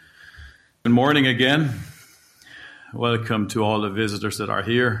Good morning again. Welcome to all the visitors that are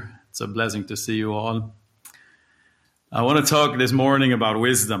here. It's a blessing to see you all. I want to talk this morning about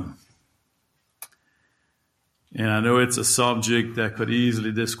wisdom. And I know it's a subject that could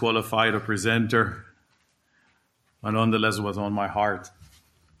easily disqualify the presenter, but nonetheless was on my heart.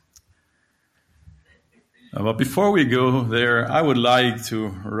 But before we go there, I would like to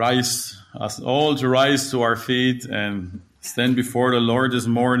rise to our feet and stand before the Lord this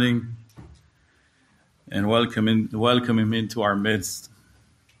morning and welcome him into our midst.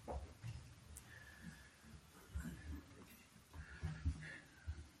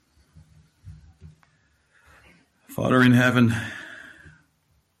 Father in heaven,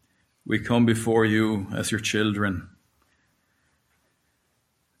 we come before you as your children.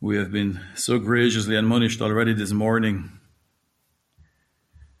 We have been so graciously admonished already this morning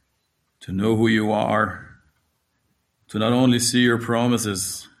to know who you are, to not only see your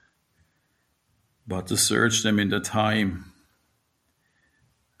promises, but to search them in the time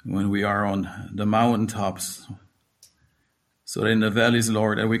when we are on the mountaintops, so that in the valleys,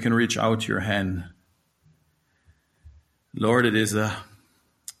 Lord, that we can reach out your hand. Lord, it is a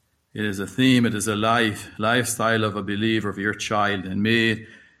theme, it is a lifestyle of a believer, of your child, and may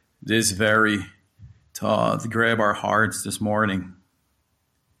this very thought grab our hearts this morning.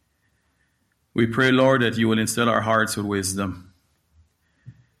 We pray, Lord, that you will instill our hearts with wisdom.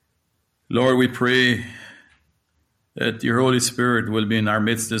 Lord, we pray that your Holy Spirit will be in our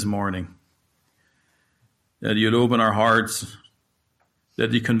midst this morning, that you'll open our hearts,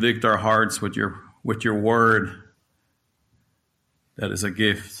 that you convict our hearts with your word. That is a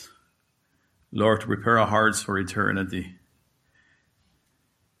gift, Lord, to prepare our hearts for eternity.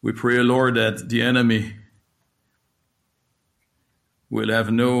 We pray, Lord, that the enemy will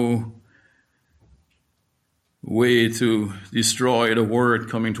have no way to destroy the word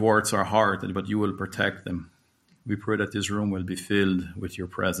coming towards our heart, but you will protect them. We pray that this room will be filled with your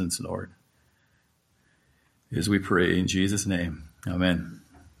presence, Lord. As we pray in Jesus' name, amen.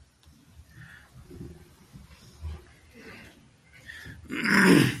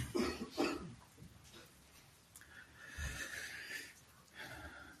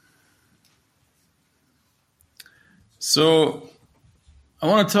 So, I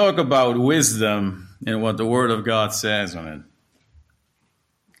want to talk about wisdom and what the Word of God says on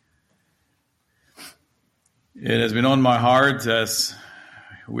it. It has been on my heart as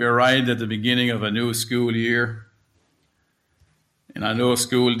we are right at the beginning of a new school year. And I know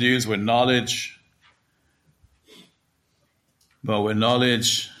school deals with knowledge. But with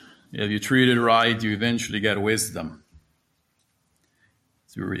knowledge, if you treat it right, you eventually get wisdom.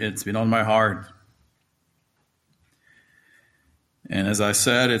 It's been on my heart. And as I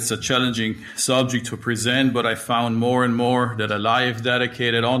said, it's a challenging subject to present, but I found more and more that a life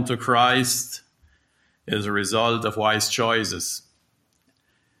dedicated unto Christ is a result of wise choices.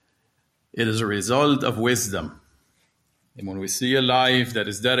 It is a result of wisdom. And when we see a life that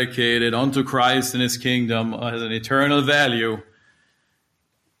is dedicated unto Christ and his kingdom as an eternal value,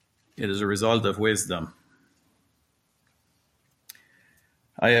 it is a result of wisdom.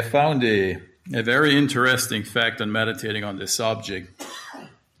 I have found a very interesting fact in meditating on this subject.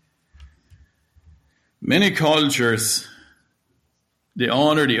 Many cultures, they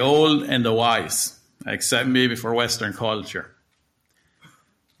honor the old and the wise, except maybe for Western culture.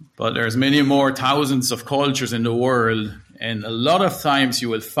 But there's many more thousands of cultures in the world, and a lot of times you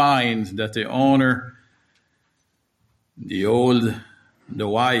will find that they honor the old, the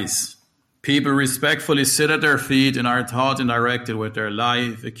wise. People respectfully sit at their feet and are taught and directed with their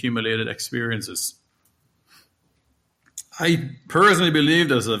life accumulated experiences. I personally believe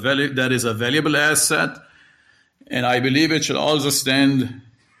that is a valuable asset, and I believe it should also stand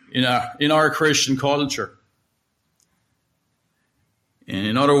in our Christian culture. And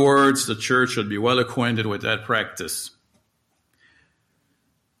in other words, the church should be well acquainted with that practice,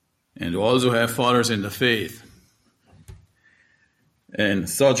 and to also have fathers in the faith. And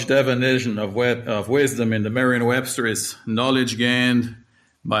such definition of wisdom in the Merriam-Webster is knowledge gained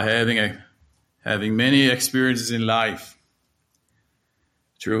by having many experiences in life.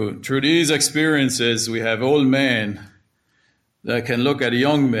 Through these experiences, we have old men that can look at a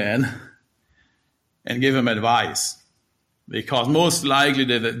young man and give him advice, because most likely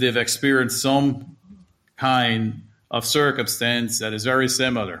they've experienced some kind of circumstance that is very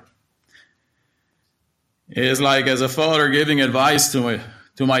similar. It's like as a father giving advice to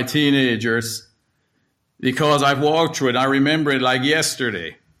my teenagers, because I've walked through it. I remember it like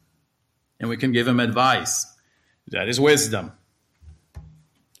yesterday. And we can give them advice. That is wisdom.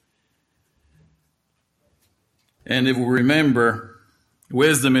 And if we remember,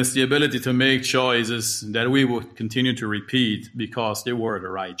 Wisdom is the ability to make choices that we would continue to repeat because they were the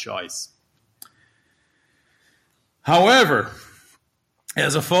right choice. However,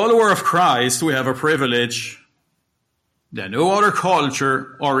 as a follower of Christ, we have a privilege that no other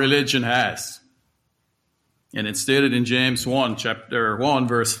culture or religion has. And it's stated in James 1, chapter 1,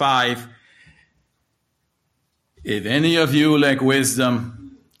 verse 5, if any of you lack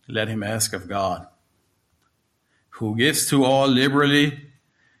wisdom, let him ask of God, who gives to all liberally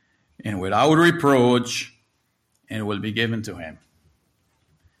and without reproach, and will be given to him.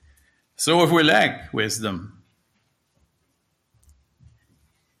 So if we lack wisdom,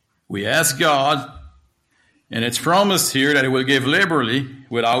 we ask God, and it's promised here that he will give liberally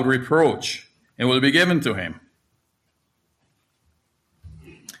without reproach, and will be given to him.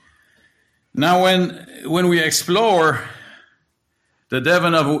 Now, when we explore the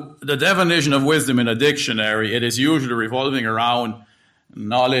definition of wisdom in a dictionary, it is usually revolving around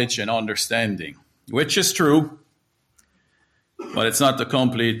knowledge and understanding, which is true, but it's not the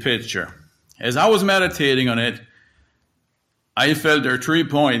complete picture. As I was meditating on it, I felt there are 3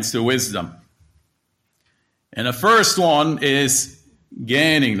 points to wisdom. And the first one is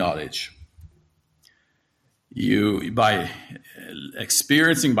gaining knowledge. You, by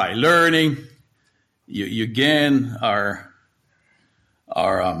experiencing, by learning, you gain our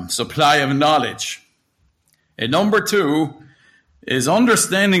supply of knowledge. And number 2 is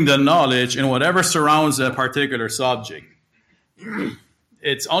understanding the knowledge in whatever surrounds a particular subject.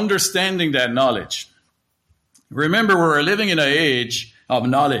 It's understanding that knowledge. Remember, we're living in an age of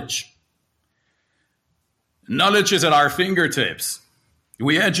knowledge. Knowledge is at our fingertips.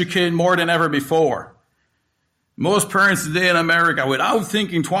 We educate more than ever before. Most parents today in America, without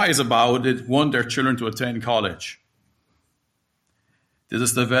thinking twice about it, want their children to attend college. This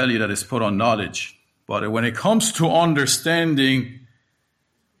is the value that is put on knowledge. But when it comes to understanding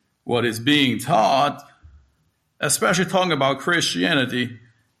what is being taught, especially talking about Christianity,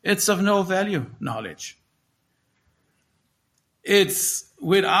 it's of no value, knowledge. It's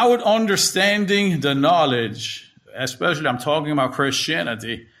without understanding the knowledge, especially I'm talking about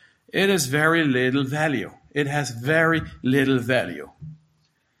Christianity, it is very little value. It has very little value.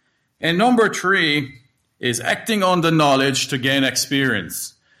 And number 3 is acting on the knowledge to gain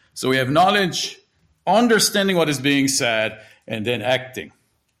experience. So we have knowledge, understanding what is being said, and then acting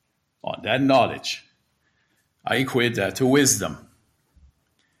on that knowledge. I equate that to wisdom.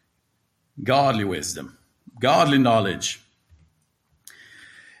 Godly wisdom. Godly knowledge.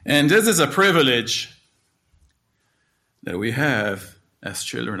 And this is a privilege that we have as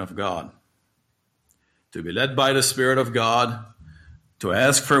children of God. To be led by the Spirit of God, to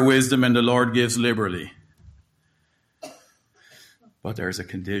ask for wisdom, and the Lord gives liberally. But there's a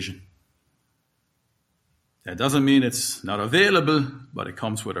condition. That doesn't mean it's not available, but it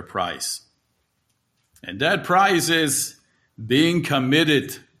comes with a price. And that price is being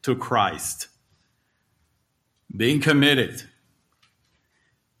committed to Christ. Being committed.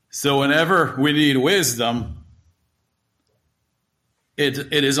 So whenever we need wisdom,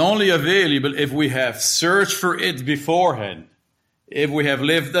 it is only available if we have searched for it beforehand. If we have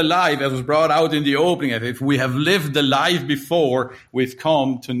lived the life, as was brought out in the opening, if we have lived the life before we've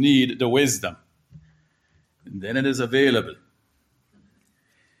come to need the wisdom, then it is available.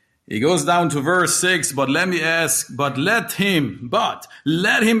 He goes down to verse 6, but let him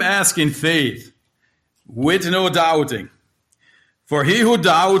ask in faith, with no doubting. For he who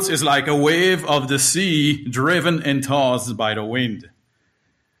doubts is like a wave of the sea, driven and tossed by the wind.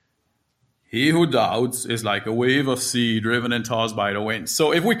 He who doubts is like a wave of sea, driven and tossed by the wind.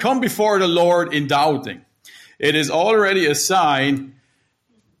 So if we come before the Lord in doubting, it is already a sign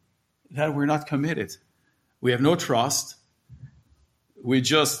that we're not committed. We have no trust. We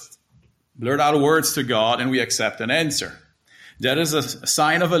just blurt out words to God and we accept an answer. That is a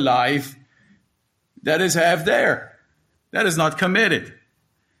sign of a life that is half there. That is not committed.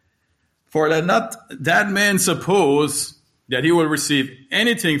 For let not that man suppose that he will receive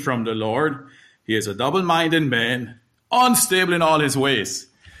anything from the Lord. He is a double-minded man, unstable in all his ways.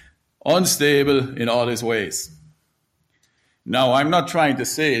 Unstable in all his ways. Now, I'm not trying to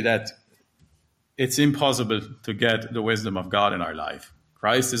say that it's impossible to get the wisdom of God in our life.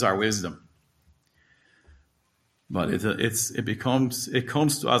 Christ is our wisdom. But it comes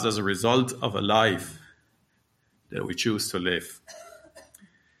to us as a result of a life that we choose to live.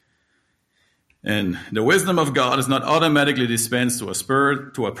 And the wisdom of God is not automatically dispensed to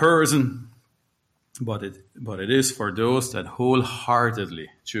a person, but it is for those that wholeheartedly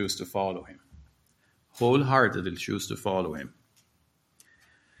choose to follow him. Wholeheartedly choose to follow him.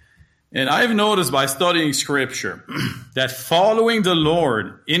 And I've noticed by studying Scripture that following the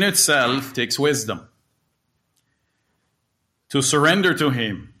Lord in itself takes wisdom. To surrender to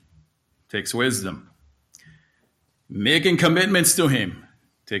Him takes wisdom. Making commitments to Him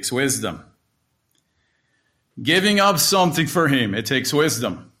takes wisdom. Giving up something for Him, it takes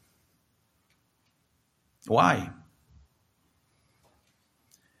wisdom. Why?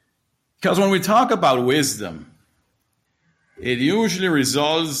 Because when we talk about wisdom, it usually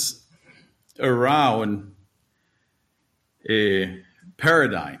results around a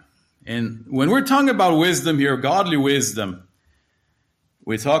paradigm. And when we're talking about wisdom here, godly wisdom,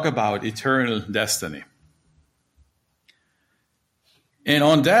 we talk about eternal destiny. And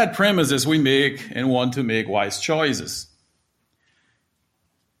on that premises, we make and want to make wise choices.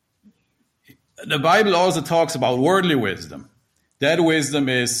 The Bible also talks about worldly wisdom. That wisdom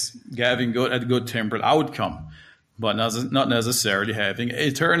is having a good temporal outcome, but not necessarily having an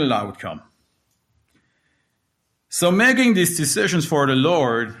eternal outcome. So making these decisions for the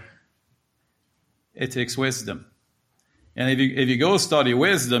Lord, it takes wisdom. And if you go study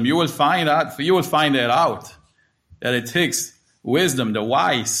wisdom, you will find that out, that it takes wisdom, the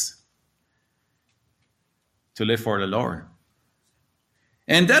wise, to live for the Lord.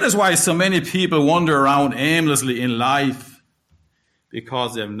 And that is why so many people wander around aimlessly in life,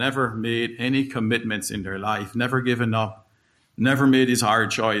 because they've never made any commitments in their life, never given up, never made these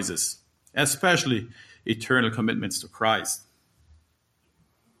hard choices, especially eternal commitments to Christ.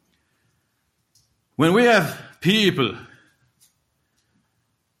 When we have people,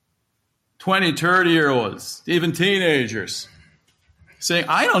 20, 30-year-olds, even teenagers, saying,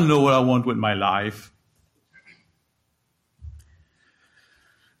 I don't know what I want with my life.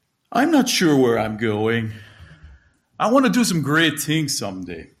 I'm not sure where I'm going. I want to do some great things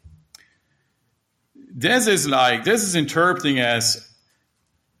someday. This is interpreting as,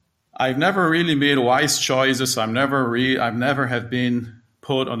 I've never really made wise choices. I've never have been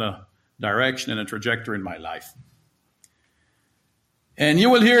put on a direction and a trajectory in my life. And you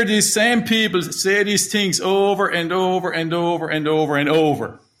will hear these same people say these things over and over and over and over and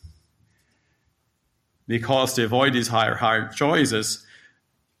over, because they avoid these hard choices.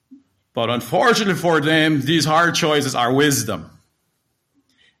 But unfortunately for them, these hard choices are wisdom.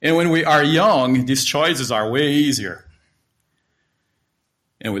 And when we are young, these choices are way easier.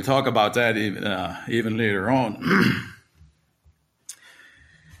 And we'll talk about that even later on.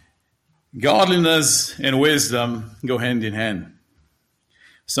 Godliness and wisdom go hand in hand.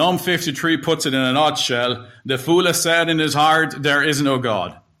 Psalm 53 puts it in a nutshell. The fool has said in his heart, there is no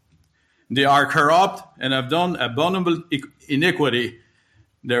God. They are corrupt and have done abominable iniquity.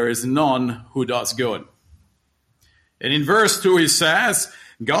 There is none who does good. And in verse 2 he says,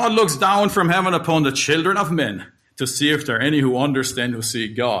 God looks down from heaven upon the children of men to see if there are any who understand, who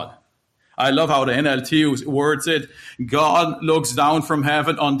seek God. I love how the NLT words it. God looks down from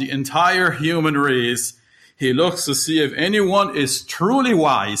heaven on the entire human race. He looks to see if anyone is truly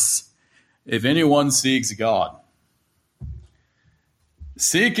wise, if anyone seeks God.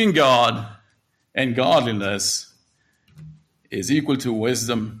 Seeking God and godliness is equal to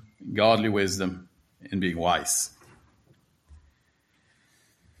wisdom, godly wisdom, and being wise.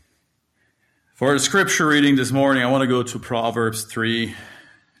 For the scripture reading this morning, I want to go to Proverbs 3.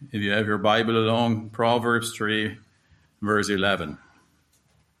 If you have your Bible along, Proverbs 3, verse 11.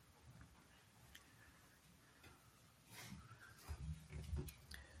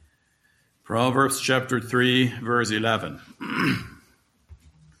 Proverbs chapter 3, verse 11.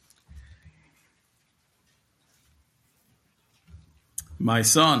 My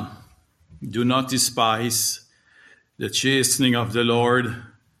son, do not despise the chastening of the Lord,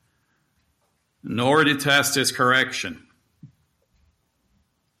 nor detest his correction.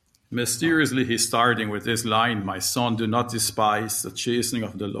 Mysteriously, he's starting with this line, my son, do not despise the chastening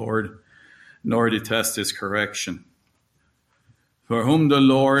of the Lord, nor detest his correction. For whom the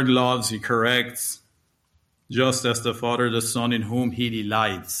Lord loves, he corrects, just as the Father the Son in whom he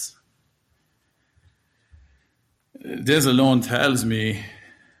delights. This alone tells me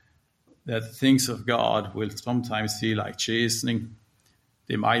that things of God will sometimes feel like chastening.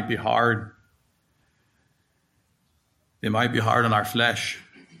 They might be hard. They might be hard on our flesh.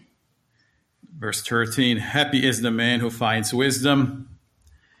 Verse 13, happy is the man who finds wisdom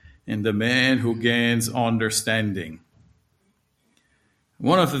and the man who gains understanding.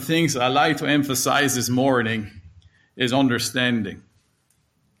 One of the things I like to emphasize this morning is understanding.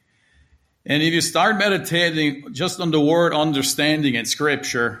 And if you start meditating just on the word understanding in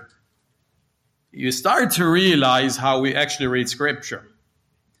Scripture, you start to realize how we actually read Scripture.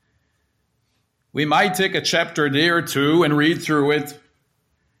 We might take a chapter a day or two and read through it,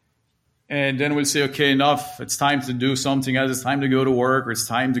 And then we'll say, okay, enough. It's time to do something else. It's time to go to work, or it's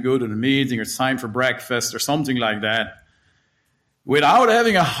time to go to the meeting, or it's time for breakfast, or something like that. Without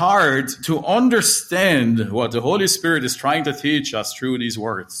having a heart to understand what the Holy Spirit is trying to teach us through these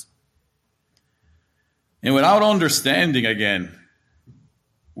words. And without understanding, again,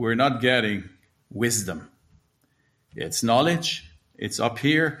 we're not getting wisdom. It's knowledge. It's up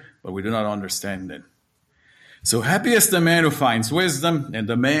here, but we do not understand it. So happy is the man who finds wisdom and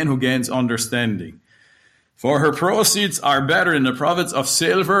the man who gains understanding. For her proceeds are better than the profits of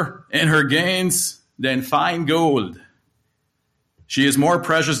silver, and her gains than fine gold. She is more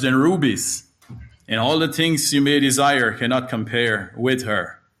precious than rubies, and all the things you may desire cannot compare with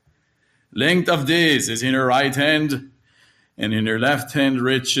her. Length of days is in her right hand, and in her left hand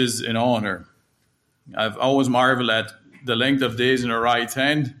riches and honor. I've always marveled at the length of days in her right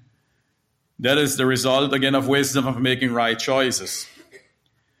hand. That is the result, again, of wisdom, of making right choices.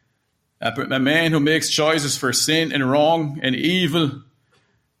 A man who makes choices for sin and wrong and evil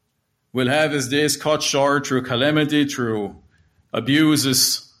will have his days cut short through calamity, through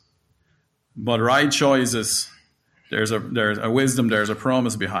abuses, but right choices, there's a wisdom, there's a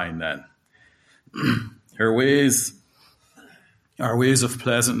promise behind that. Her ways are ways of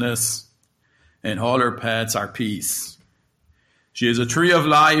pleasantness, and all her paths are peace. She is a tree of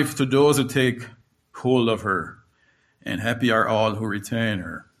life to those who take hold of her, and happy are all who retain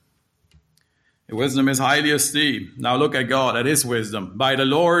her. Wisdom is highly esteemed. Now look at God, at his wisdom. The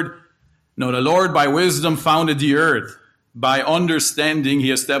Lord by wisdom founded the earth. By understanding,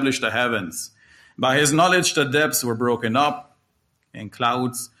 he established the heavens. By his knowledge, the depths were broken up, and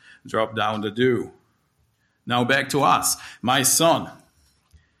clouds dropped down the dew. Now back to us. My son,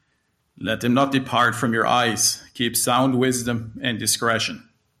 let them not depart from your eyes. Keep sound wisdom and discretion,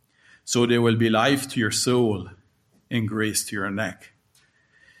 so they will be life to your soul and grace to your neck.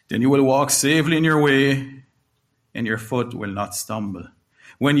 Then you will walk safely in your way, and your foot will not stumble.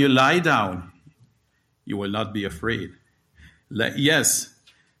 When you lie down, you will not be afraid. Yes,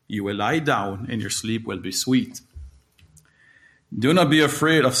 you will lie down, and your sleep will be sweet. Do not be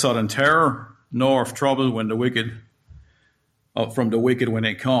afraid of sudden terror, nor of trouble from the wicked when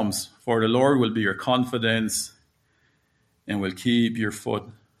it comes. For the Lord will be your confidence, and will keep your foot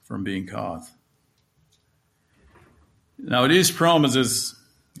from being caught. Now, these promises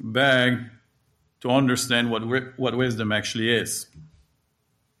beg to understand what wisdom actually is.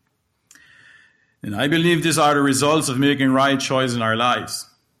 And I believe these are the results of making right choice in our lives.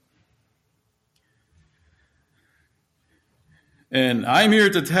 And I'm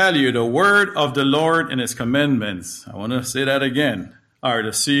here to tell you the word of the Lord and his commandments, I want to say that again, are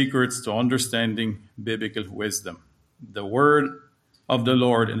the secrets to understanding biblical wisdom. The word of the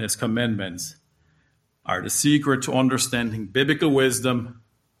Lord and his commandments are the secret to understanding biblical wisdom.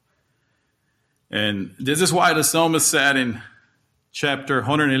 And this is why the psalmist said in Chapter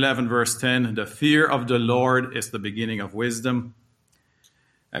 111, verse 10, the fear of the Lord is the beginning of wisdom.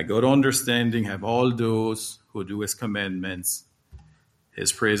 A good understanding have all those who do his commandments.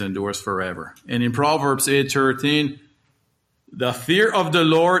 His praise endures forever. And in Proverbs 8:13, the fear of the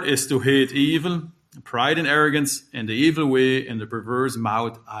Lord is to hate evil, pride and arrogance, and the evil way and the perverse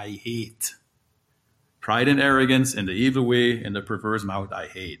mouth I hate. Pride and arrogance and the evil way and the perverse mouth I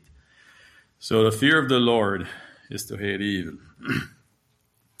hate. So the fear of the Lord is to hate evil.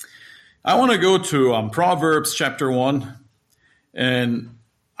 I want to go to Proverbs chapter 1, and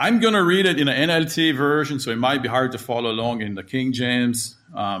I'm going to read it in an NLT version, so it might be hard to follow along in the King James.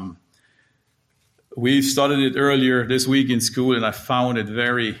 We studied it earlier this week in school, and I found it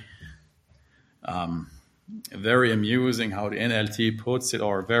very amusing how the NLT puts it,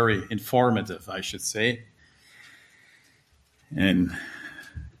 or very informative, I should say. And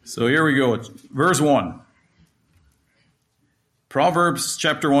so here we go. Verse 1. Proverbs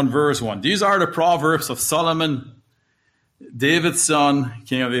chapter 1, verse 1. These are the Proverbs of Solomon, David's son,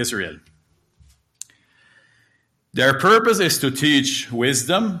 king of Israel. Their purpose is to teach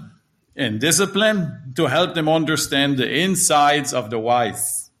wisdom and discipline to help them understand the insides of the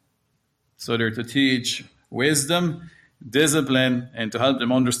wise. So they're to teach wisdom, discipline, and to help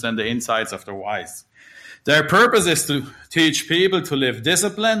them understand the insides of the wise. Their purpose is to teach people to live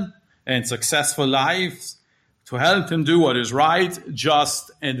disciplined and successful lives, to help them do what is right,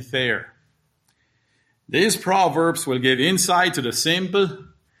 just, and fair. These proverbs will give insight to the simple,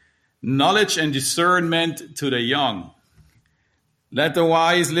 knowledge and discernment to the young. Let the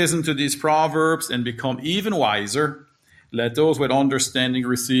wise listen to these proverbs and become even wiser. Let those with understanding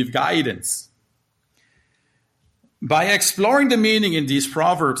receive guidance. By exploring the meaning in these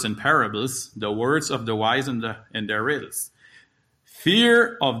proverbs and parables, the words of the wise and their riddles,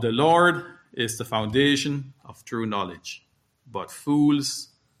 Fear of the Lord is the foundation of true knowledge, but fools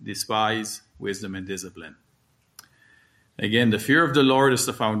despise wisdom and discipline. Again, the fear of the Lord is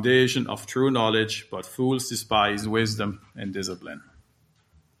the foundation of true knowledge, but fools despise wisdom and discipline.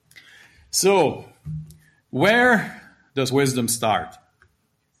 So, where does wisdom start?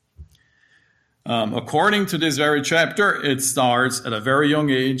 According to this very chapter, it starts at a very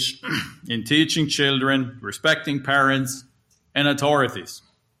young age in teaching children, respecting parents, and authorities.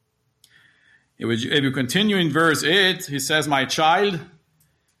 If you continue in verse 8, he says, "My child,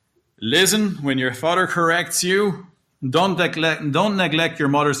 listen when your father corrects you. Don't neglect your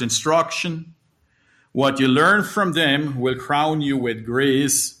mother's instruction. What you learn from them will crown you with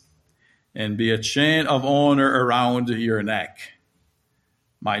grace and be a chain of honor around your neck.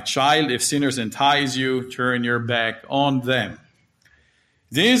 My child, if sinners entice you, turn your back on them."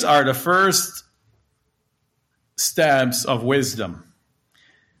 These are the first steps of wisdom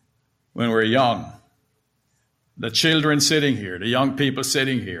when we're young. The children sitting here, the young people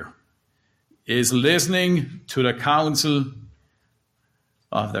sitting here, is listening to the counsel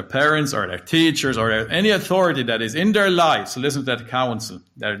of their parents or their teachers or any authority that is in their lives. Listen to that counsel,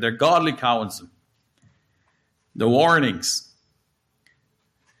 their godly counsel, the warnings.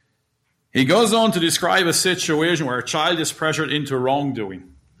 He goes on to describe a situation where a child is pressured into wrongdoing.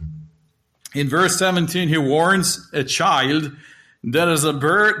 In verse 17, he warns a child that as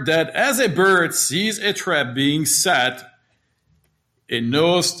a bird sees a trap being set, it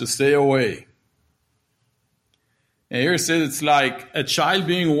knows to stay away. And here it says it's like a child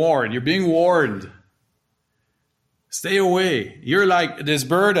being warned. You're being warned. Stay away. You're like this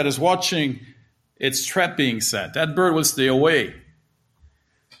bird that is watching its trap being set. That bird will stay away.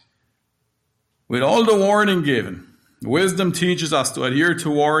 With all the warning given, wisdom teaches us to adhere to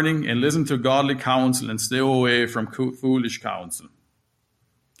warning and listen to godly counsel and stay away from foolish counsel.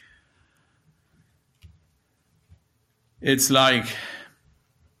 It's like,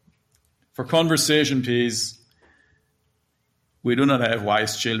 for conversation piece, we do not have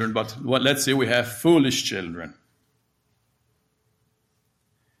wise children, but let's say we have foolish children.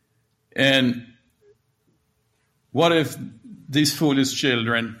 And what if these foolish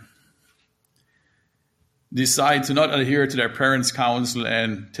children decide to not adhere to their parents' counsel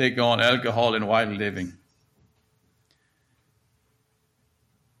and take on alcohol and wild living?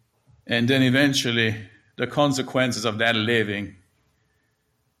 And then eventually the consequences of that living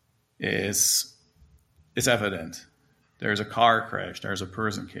is evident. There's a car crash, there's a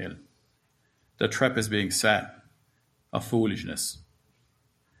person killed. The trap is being set of foolishness.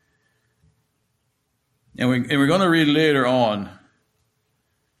 And we're going to read later on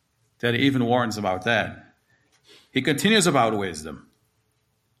that he even warns about that. He continues about wisdom.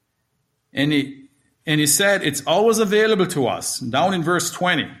 And he said it's always available to us, down in verse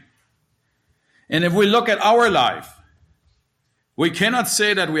 20. And if we look at our life, we cannot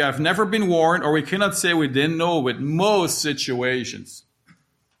say that we have never been warned, or we cannot say we didn't know with most situations.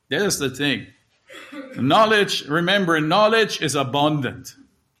 That is the thing. Knowledge, remember, knowledge is abundant.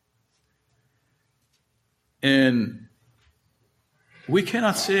 And we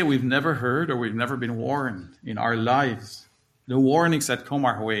cannot say we've never heard or we've never been warned in our lives. The warnings that come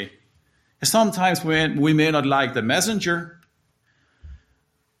our way. Sometimes we may not like the messenger,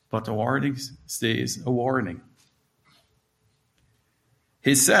 but the warning stays a warning.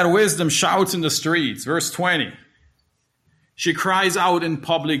 He said, wisdom shouts in the streets. Verse 20. She cries out in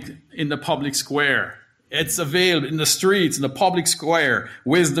the public square. It's available in the streets, in the public square.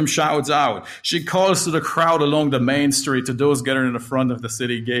 Wisdom shouts out. She calls to the crowd along the main street, to those gathered in the front of the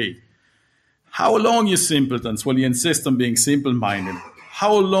city gate. How long, you simpletons, will you insist on being simple-minded?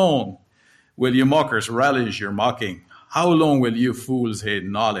 How long will you mockers relish your mocking? How long will you fools hate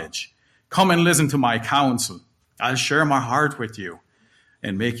knowledge? Come and listen to my counsel. I'll share my heart with you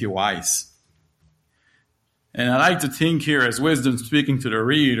and make you wise. And I like to think here as wisdom speaking to the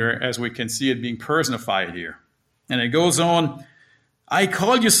reader, as we can see it being personified here. And it goes on, I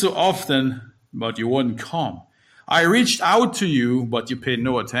called you so often, but you wouldn't come. I reached out to you, but you paid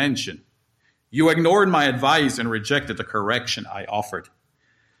no attention. You ignored my advice and rejected the correction I offered.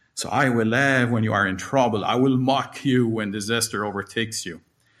 So I will laugh when you are in trouble. I will mock you when disaster overtakes you.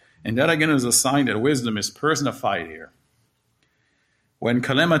 And that again is a sign that wisdom is personified here. When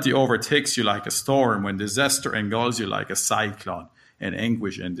calamity overtakes you like a storm, when disaster engulfs you like a cyclone, and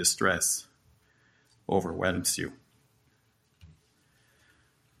anguish and distress overwhelms you.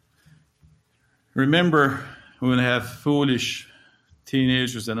 Remember, when we have foolish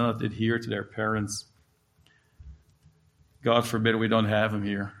teenagers that do not adhere to their parents, God forbid we don't have them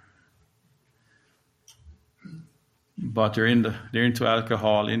here. but they're into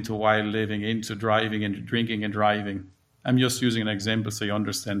alcohol, into wild living, into driving and drinking and driving. I'm just using an example so you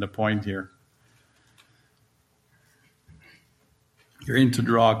understand the point here. You're into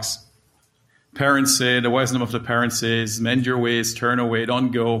drugs. Parents say, the wisdom of the parents says, mend your ways, turn away,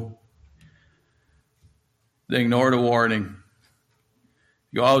 don't go. They ignore the warning.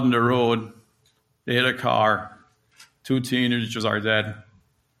 You go out on the road, they hit a car, 2 teenagers are dead.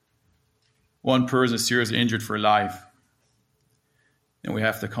 1 person is seriously injured for life. And we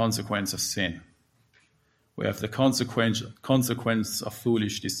have the consequence of sin. We have the consequence of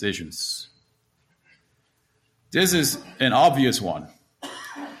foolish decisions. This is an obvious one.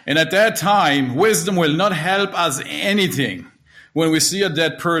 And at that time, wisdom will not help us anything. When we see a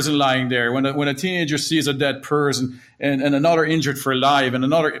dead person lying there, when a teenager sees a dead person and another injured for life and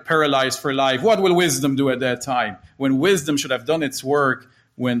another paralyzed for life, what will wisdom do at that time? When wisdom should have done its work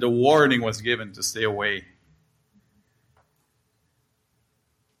when the warning was given to stay away.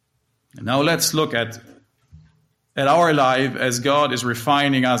 And now let's look at our life as God is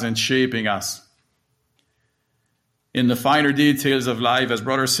refining us and shaping us. In the finer details of life, as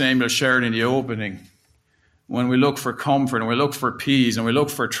Brother Samuel shared in the opening, when we look for comfort and we look for peace and we look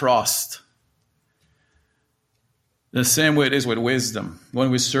for trust, the same way it is with wisdom, when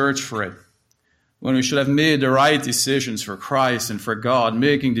we search for it, when we should have made the right decisions for Christ and for God,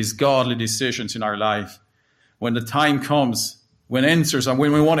 making these godly decisions in our life, when the time comes, when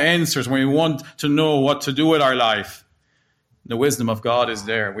we want answers, when we want to know what to do with our life, the wisdom of God is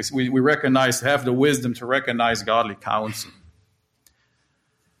there. We have the wisdom to recognize godly counsel.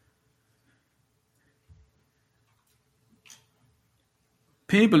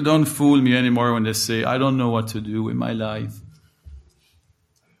 People don't fool me anymore when they say, I don't know what to do with my life.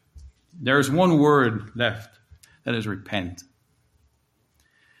 There's one word left, that is repent.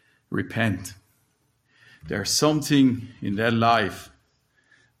 Repent. There's something in that life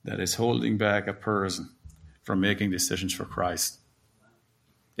that is holding back a person from making decisions for Christ.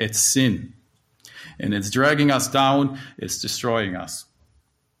 It's sin. And it's dragging us down. It's destroying us.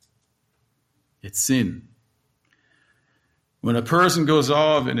 It's sin. When a person goes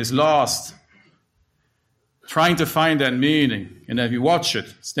off and is lost, trying to find that meaning, and if you watch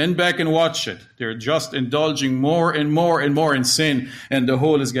it, stand back and watch it, they're just indulging more and more and more in sin, and the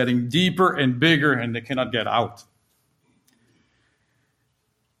hole is getting deeper and bigger, and they cannot get out.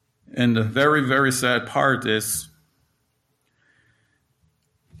 And the very, very sad part is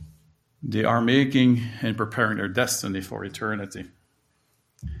they are making and preparing their destiny for eternity.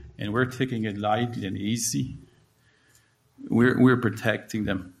 And we're taking it lightly and easy. We're protecting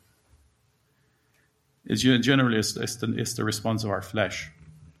them. It's generally it's the response of our flesh.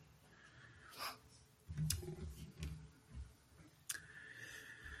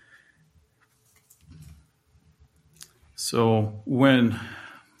 So when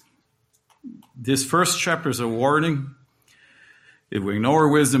this first chapter is a warning, if we ignore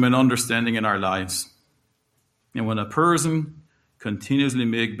wisdom and understanding in our lives, and when a person continuously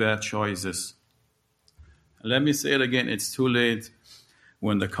makes bad choices, let me say it again, it's too late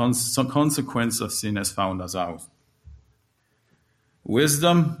when the consequence of sin has found us out.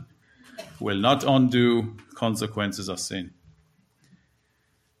 Wisdom will not undo consequences of sin.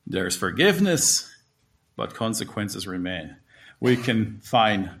 There is forgiveness, but consequences remain. We can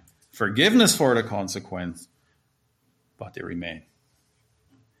find forgiveness for the consequence, but they remain.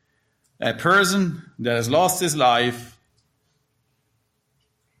 A person that has lost his life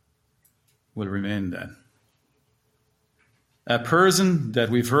will remain then. A person that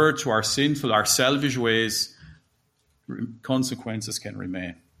we've hurt to our sinful, our selfish ways, consequences can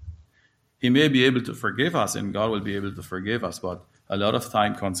remain. He may be able to forgive us, and God will be able to forgive us, but a lot of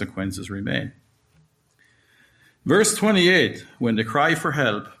time consequences remain. Verse 28, when they cry for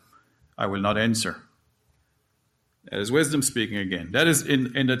help, I will not answer. That is wisdom speaking again. That is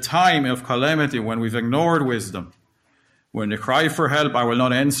in the time of calamity when we've ignored wisdom. When they cry for help, I will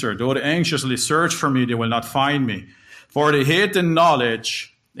not answer. Though they anxiously search for me, they will not find me. For they hated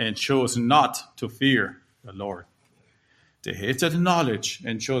knowledge and chose not to fear the Lord. They hated knowledge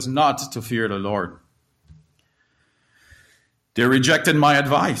and chose not to fear the Lord. They rejected my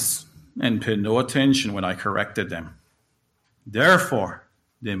advice and paid no attention when I corrected them. Therefore,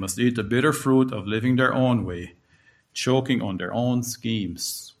 they must eat the bitter fruit of living their own way, choking on their own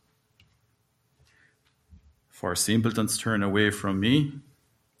schemes. For simpletons turn away from me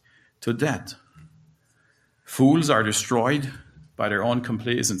to death. Fools are destroyed by their own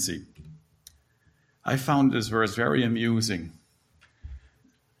complacency. I found this verse very amusing.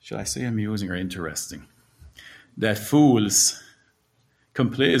 Should I say amusing or interesting? That fools'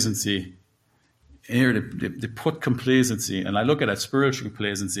 complacency here they put complacency, and I look at that spiritual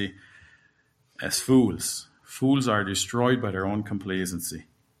complacency as fools. Fools are destroyed by their own complacency.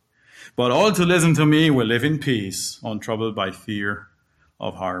 But all to listen to me will live in peace, untroubled by fear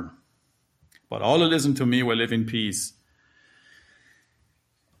of harm. But all who listen to me will live in peace.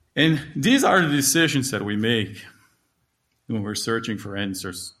 And these are the decisions that we make when we're searching for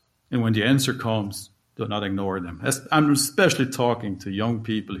answers. And when the answer comes, do not ignore them. I'm especially talking to young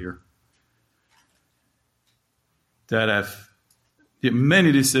people here that have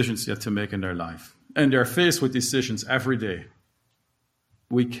many decisions yet to make in their life. And they're faced with decisions every day.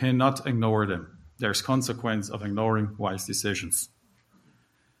 We cannot ignore them. There's consequence of ignoring wise decisions.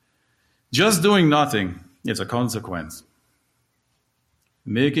 Just doing nothing is a consequence.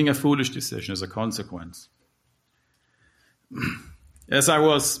 Making a foolish decision is a consequence. As I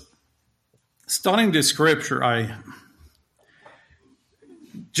was studying this scripture, I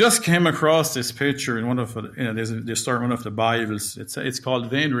just came across this picture in one of they start one of the Bibles. It's called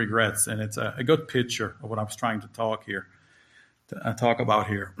Vain Regrets, and it's a good picture of what I was trying to talk about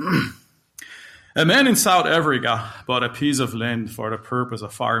here. A man in South Africa bought a piece of land for the purpose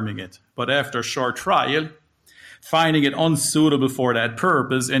of farming it, but after a short trial, finding it unsuitable for that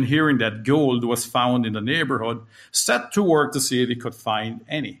purpose and hearing that gold was found in the neighborhood, set to work to see if he could find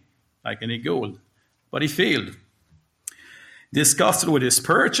any gold. But he failed. Disgusted with his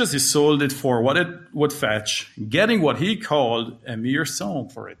purchase, he sold it for what it would fetch, getting what he called a mere sum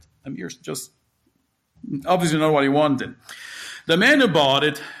for it. A mere, just obviously not what he wanted. The man who bought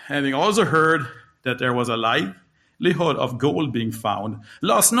it, having also heard that there was a livelihood of gold being found,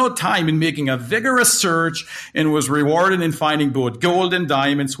 lost no time in making a vigorous search and was rewarded in finding both gold and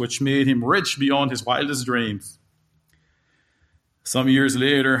diamonds, which made him rich beyond his wildest dreams. Some years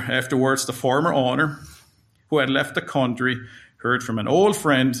later, afterwards, the former owner, who had left the country, heard from an old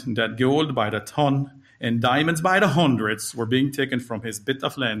friend that gold by the ton and diamonds by the hundreds were being taken from his bit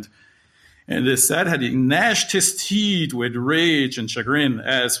of land. And it is said that he gnashed his teeth with rage and chagrin,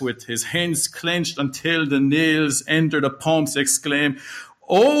 as with his hands clenched until the nails entered the palms, exclaimed,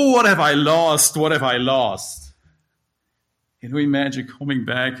 "Oh, what have I lost? What have I lost?" Can we imagine coming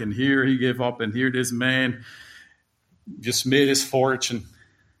back and here he gave up and here this man just made his fortune.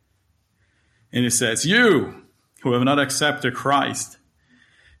 And he says, "You who have not accepted Christ,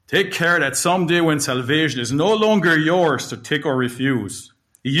 take care that someday when salvation is no longer yours to take or refuse,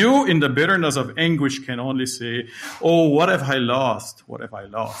 you in the bitterness of anguish can only say, 'Oh, what have I lost? What have I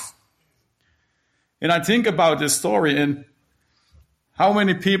lost?'" And I think about this story and how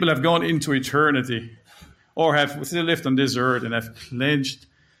many people have gone into eternity or have still lived on this earth and have clenched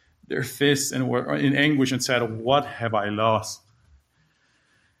their fists and were in anguish and said, "What have I lost?"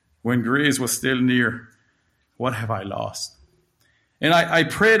 When grace was still near, what have I lost? And I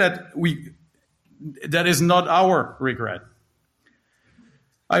pray that that is not our regret.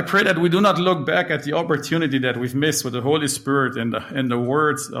 I pray that we do not look back at the opportunity that we've missed with the Holy Spirit and the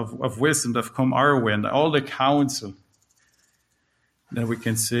words of wisdom that have come our way and all the counsel, that we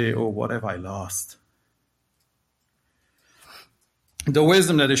can say, "Oh, what have I lost?" The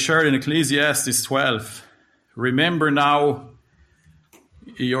wisdom that is shared in Ecclesiastes 12, remember now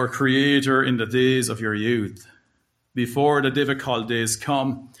your Creator in the days of your youth, before the difficult days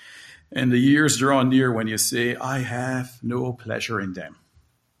come and the years draw near when you say, "I have no pleasure in them."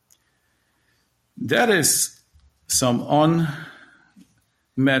 That is some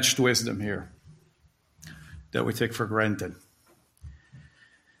unmatched wisdom here that we take for granted.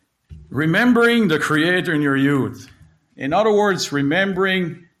 Remembering the Creator in your youth. In other words,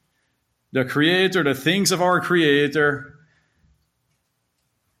 remembering the Creator, the things of our Creator,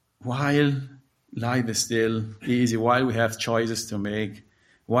 while life is still easy, while we have choices to make,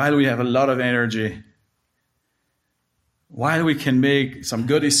 while we have a lot of energy, while we can make some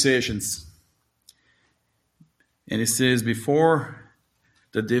good decisions. And it says, before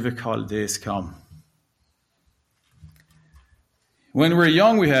the difficult days come. When we're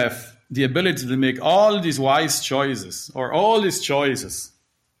young, we have the ability to make all these wise choices, or all these choices.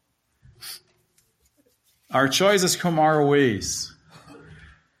 Our choices come our ways.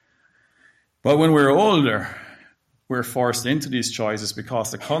 But when we're older, we're forced into these choices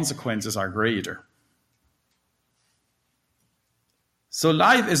because the consequences are greater. So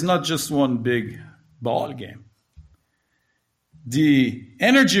life is not just one big ball game. The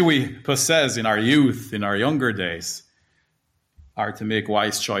energy we possess in our youth, in our younger days, are to make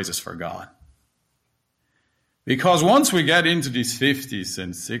wise choices for God. Because once we get into these 50s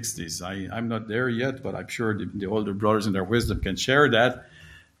and 60s, I'm not there yet, but I'm sure the older brothers in their wisdom can share that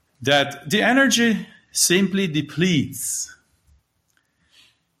the energy simply depletes.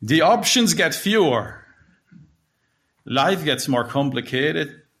 The options get fewer. Life gets more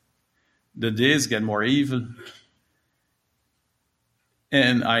complicated. The days get more evil.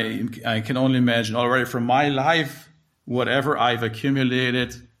 And I can only imagine already from my life, whatever I've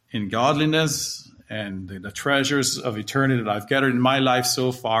accumulated in godliness and the treasures of eternity that I've gathered in my life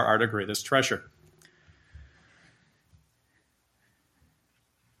so far are the greatest treasure.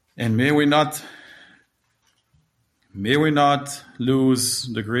 And may we not lose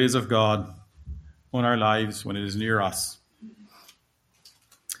the grace of God on our lives when it is near us.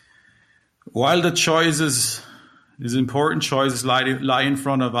 While the choices, these important choices lie in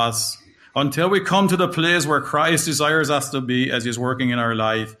front of us, until we come to the place where Christ desires us to be as He's working in our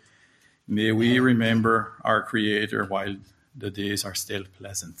life, may we remember our Creator while the days are still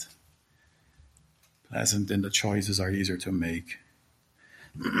pleasant. Pleasant and the choices are easier to make.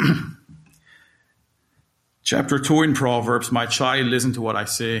 Chapter 2 in Proverbs, my child, listen to what I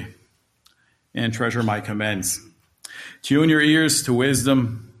say and treasure my commands. Tune your ears to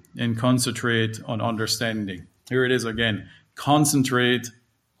wisdom and concentrate on understanding. Here it is again. Concentrate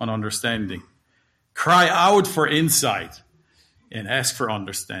on understanding. Cry out for insight and ask for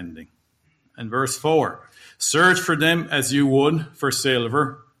understanding. And verse 4, search for them as you would for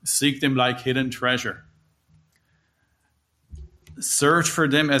silver. Seek them like hidden treasure. Search for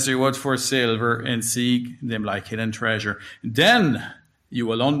them as you would for silver and seek them like hidden treasure. Then you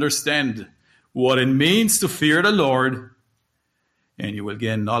will understand what it means to fear the Lord, and you will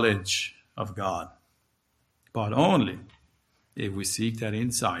gain knowledge of God. But only if we seek that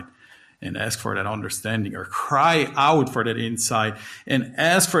insight and ask for that understanding, or cry out for that insight and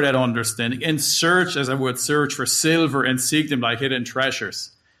ask for that understanding, and search as I would search for silver and seek them like hidden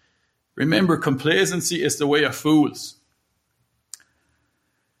treasures. Remember, complacency is the way of fools.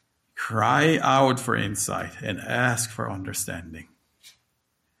 Cry out for insight and ask for understanding.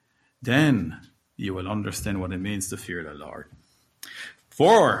 Then you will understand what it means to fear the Lord.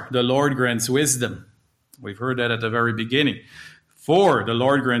 For the Lord grants wisdom. We've heard that at the very beginning. For the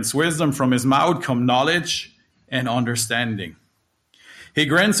Lord grants wisdom, from His mouth come knowledge and understanding. He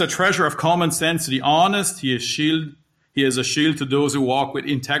grants a treasure of common sense to the honest. He is a shield to those who walk with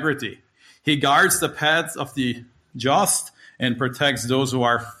integrity. He guards the paths of the just and protects those who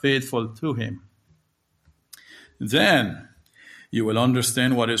are faithful to Him. Then you will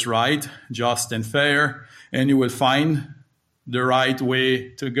understand what is right, just, and fair, and you will find the right way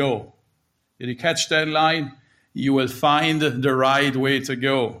to go. Did you catch that line? You will find the right way to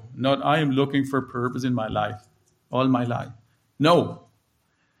go. Not, I am looking for purpose in my life, all my life. No.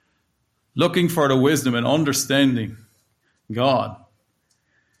 Looking for the wisdom and understanding God.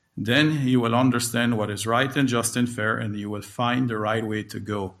 Then you will understand what is right and just and fair, and you will find the right way to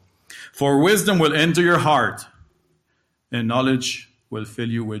go. For wisdom will enter your heart, and knowledge will fill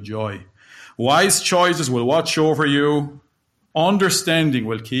you with joy. Wise choices will watch over you. Understanding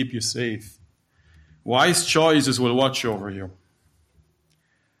will keep you safe. Wise choices will watch over you.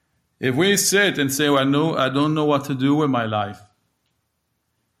 If we sit and say, well, no, I don't know what to do with my life,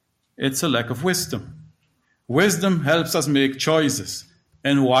 it's a lack of wisdom. Wisdom helps us make choices,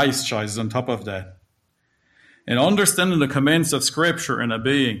 and wise choices on top of that. And understanding the commands of Scripture and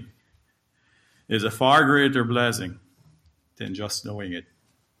obeying is a far greater blessing than just knowing it.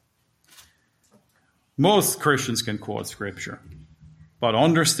 Most Christians can quote Scripture, but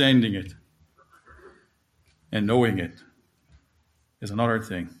understanding it and knowing it is another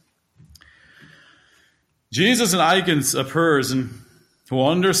thing. Jesus likens a person who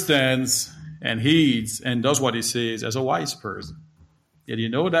understands and heeds and does what He says as a wise person. Did you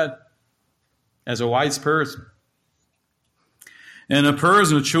know that? As a wise person. And a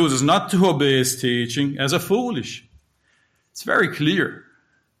person who chooses not to obey His teaching as a foolish. It's very clear.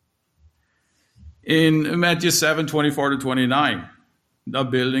 In Matthew 7:24-29, the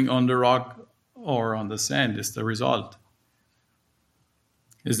building on the rock or on the sand is the result.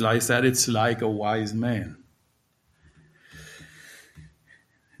 It's like that, it's like a wise man.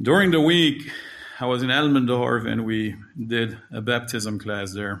 During the week, I was in Elmendorf and we did a baptism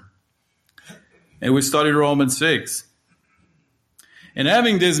class there. And we studied Romans 6. And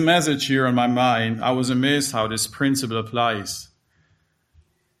having this message here on my mind, I was amazed how this principle applies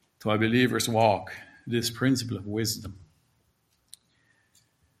to a believer's walk, this principle of wisdom.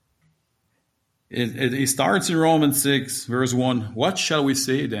 It starts in Romans 6, verse 1. What shall we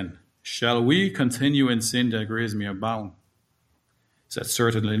say then? Shall we continue in sin that grace may abound? He said,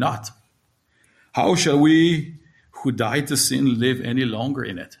 certainly not. How shall we who died to sin live any longer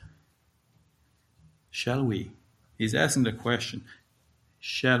in it? Shall we? He's asking the question,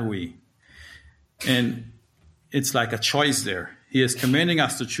 shall we? And it's like a choice there. he is commanding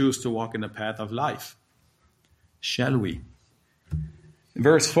us to choose to walk in the path of life. Shall we?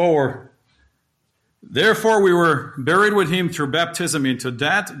 Verse 4, therefore we were buried with him through baptism into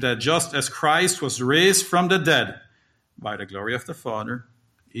death, that just as Christ was raised from the dead by the glory of the Father,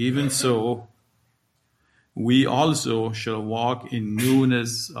 even so we also shall walk in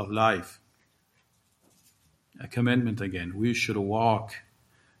newness of life. A commandment again. We should walk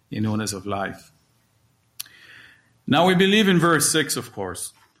in newness of life. Now we believe in verse 6, of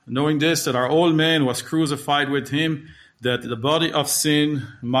course, knowing this, that our old man was crucified with him, that the body of sin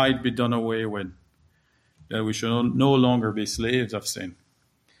might be done away with, that we should no longer be slaves of sin.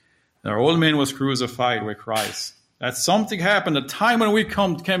 Our old man was crucified with Christ. That something happened, the time when we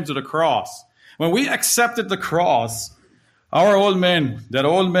came to the cross. When we accepted the cross, our old man, that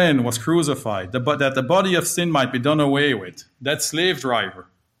old man was crucified, that the body of sin might be done away with. That slave driver.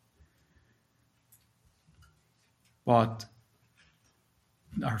 But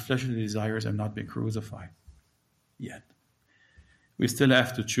our fleshly desires have not been crucified yet. We still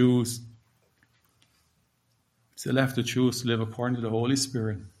have to choose. Still have to choose to live according to the Holy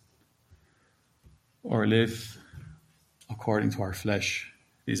Spirit or live according to our flesh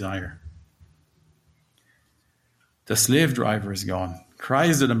desire. The slave driver is gone.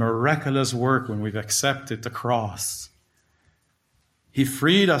 Christ did a miraculous work when we've accepted the cross. He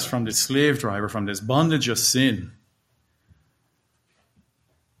freed us from this slave driver, from this bondage of sin.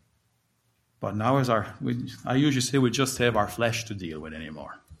 But now I usually say we just have our flesh to deal with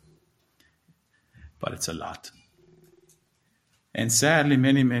anymore. But it's a lot. And sadly,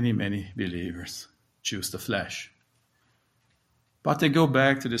 many, many, many believers choose the flesh. But they go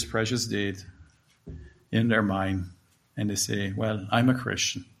back to this precious date in their mind and they say, well, I'm a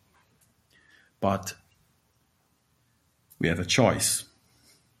Christian. But we have a choice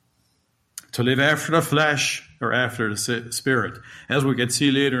to live after the flesh or after the Spirit. As we can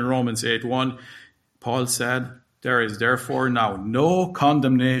see later in Romans 8:1, Paul said, there is therefore now no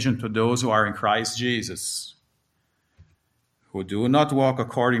condemnation to those who are in Christ Jesus, who do not walk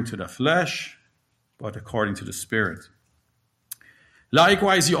according to the flesh, but according to the Spirit.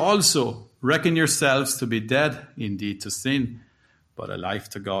 Likewise, you also reckon yourselves to be dead indeed to sin, but alive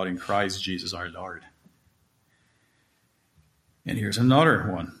to God in Christ Jesus our Lord. And here's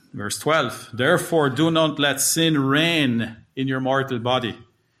another one. Verse 12, therefore do not let sin reign in your mortal body,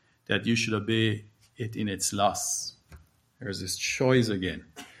 that you should obey it in its lusts. There's this choice again.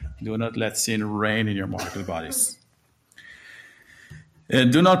 Do not let sin reign in your mortal bodies.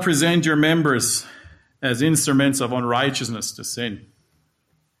 And do not present your members as instruments of unrighteousness to sin,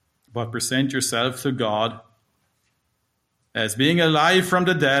 but present yourself to God as being alive from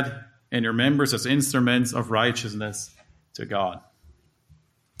the dead, and your members as instruments of righteousness to God.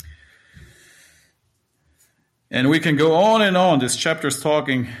 And we can go on and on. This chapter is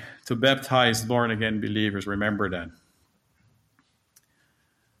talking to baptized, born-again believers. Remember that.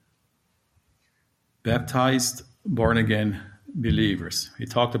 Baptized, born-again believers. He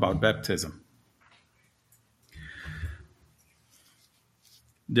talked about baptism.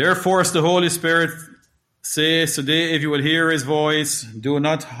 Therefore, as the Holy Spirit says today, if you will hear his voice, do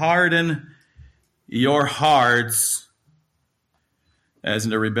not harden your hearts as in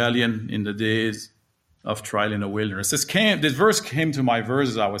the rebellion in the days of trial in the wilderness. This verse came to my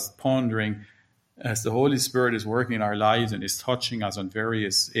verses I was pondering as the Holy Spirit is working in our lives and is touching us on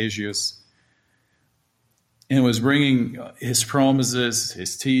various issues and was bringing his promises,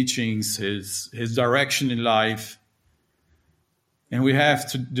 his teachings, his direction in life. And we have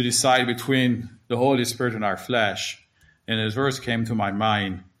to decide between the Holy Spirit and our flesh. And this verse came to my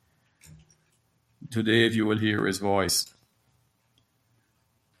mind. Today, if you will hear his voice,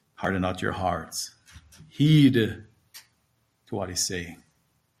 harden not your hearts. Heed to what he's saying.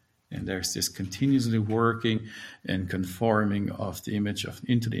 And there's this continuously working and conforming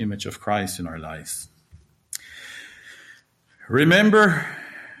into the image of Christ in our lives. Remember,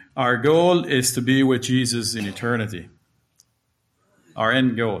 our goal is to be with Jesus in eternity. Our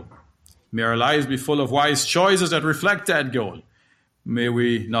end goal. May our lives be full of wise choices that reflect that goal. May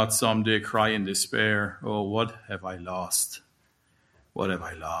we not someday cry in despair, oh, what have I lost? What have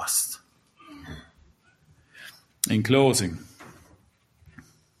I lost? In closing,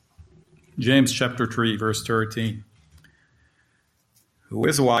 James chapter 3, verse 13. Who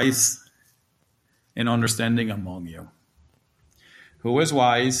is wise and understanding among you? Who is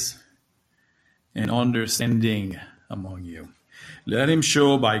wise and understanding among you? Let him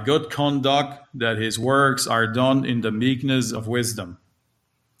show by good conduct that his works are done in the meekness of wisdom.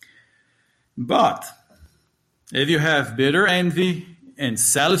 But if you have bitter envy and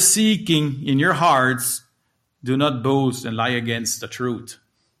self-seeking in your hearts, Do not boast and lie against the truth.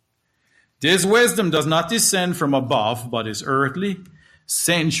 This wisdom does not descend from above, but is earthly,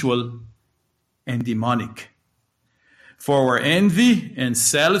 sensual, and demonic. For where envy and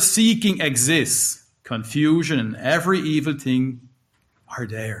self-seeking exists, confusion and every evil thing are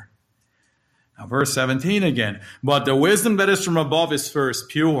there. Now, verse 17 again. But the wisdom that is from above is first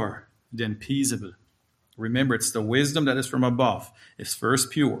pure, then peaceable. Remember, it's the wisdom that is from above. It's first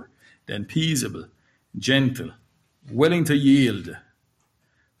pure, then peaceable, gentle, willing to yield,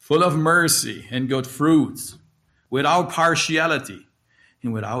 full of mercy and good fruits, without partiality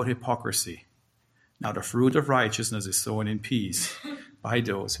and without hypocrisy. Now the fruit of righteousness is sown in peace by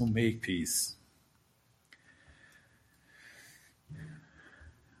those who make peace.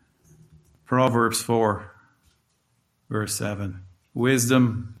 Proverbs 4, verse 7.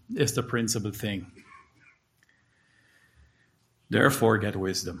 Wisdom is the principal thing. Therefore, get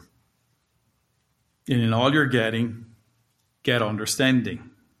wisdom. And in all you're getting, get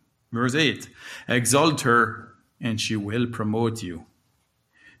understanding. Verse 8. Exalt her, and she will promote you.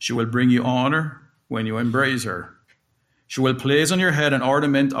 She will bring you honor when you embrace her. She will place on your head an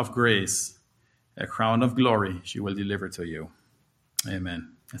ornament of grace. A crown of glory she will deliver to you.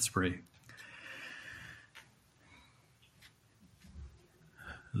 Amen. Let's pray.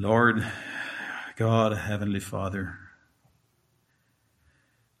 Lord God, Heavenly Father,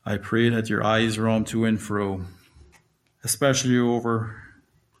 I pray that your eyes roam to and fro, especially over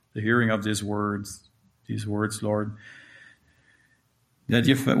the hearing of these words, Lord, that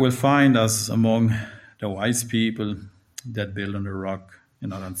you will find us among the wise people that build on the rock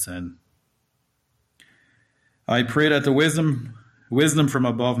and not on sand. I pray that the wisdom from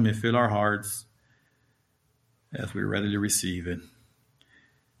above may fill our hearts as we readily receive it.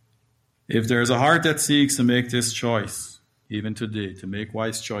 If there is a heart that seeks to make this choice, even today, to make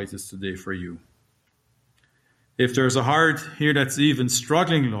wise choices today for you. If there's a heart here that's even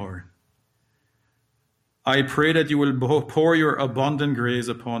struggling, Lord, I pray that you will pour your abundant grace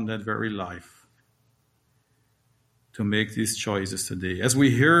upon that very life to make these choices today. As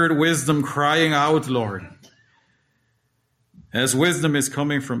we heard wisdom crying out, Lord, as wisdom is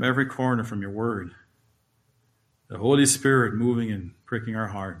coming from every corner from your word, the Holy Spirit moving and pricking our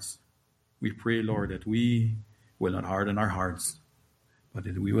hearts, we pray, Lord, that we will not harden our hearts, but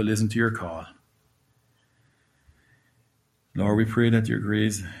that we will listen to your call. Lord, we pray that your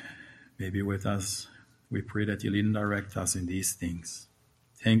grace may be with us. We pray that you lead and direct us in these things.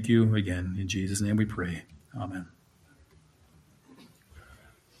 Thank you again. In Jesus' name we pray. Amen.